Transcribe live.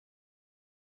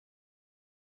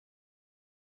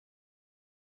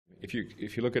if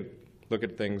you look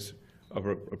at things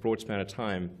over a broad span of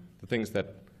time, the things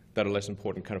that are less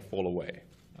important kind of fall away.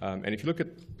 And if you look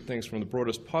at things from the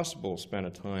broadest possible span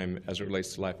of time as it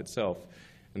relates to life itself,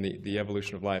 and the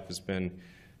evolution of life has been,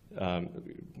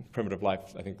 primitive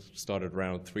life, I think, started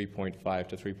around 3.5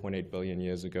 to 3.8 billion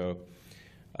years ago.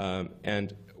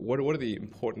 And what are the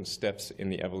important steps in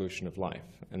the evolution of life?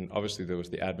 And obviously there was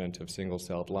the advent of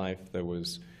single-celled life, there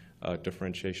was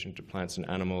differentiation to plants and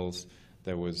animals,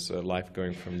 there was life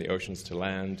going from the oceans to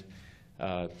land,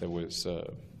 there was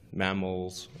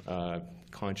mammals,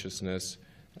 consciousness,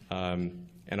 and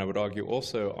I would argue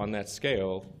also on that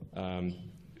scale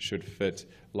should fit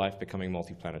life becoming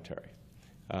multiplanetary.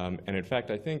 And in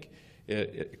fact, I think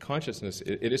consciousness,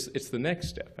 it's the next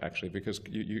step, actually, because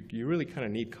you really kind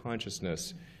of need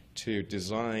consciousness to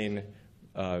design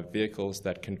vehicles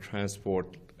that can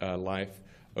transport life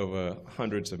over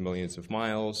hundreds of millions of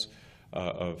miles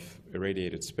of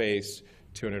irradiated space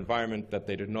to an environment that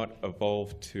they did not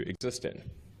evolve to exist in.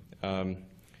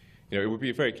 You know, it would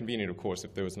be very convenient, of course,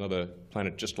 if there was another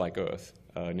planet just like Earth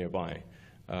nearby.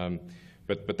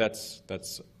 But that's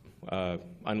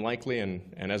unlikely,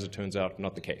 and as it turns out,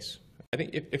 not the case. I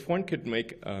think if one could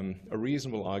make a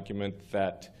reasonable argument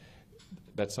that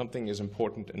something is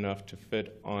important enough to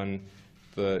fit on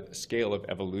the scale of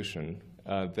evolution,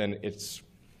 then it's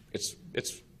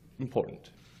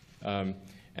important.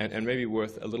 And maybe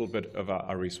worth a little bit of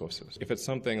our resources. If it's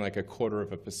something like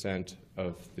 0.25%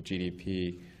 of the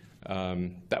GDP,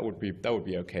 that would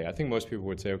be okay. I think most people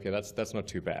would say, okay, that's not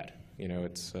too bad. You know,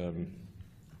 it's.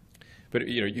 But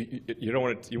you know, you don't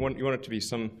want it. You want it to be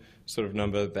some sort of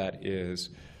number that is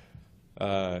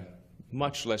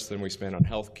much less than we spend on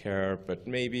healthcare, but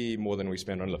maybe more than we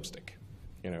spend on lipstick.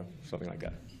 You know, something like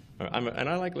that. And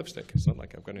I like lipstick. It's not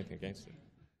like I've got anything against it.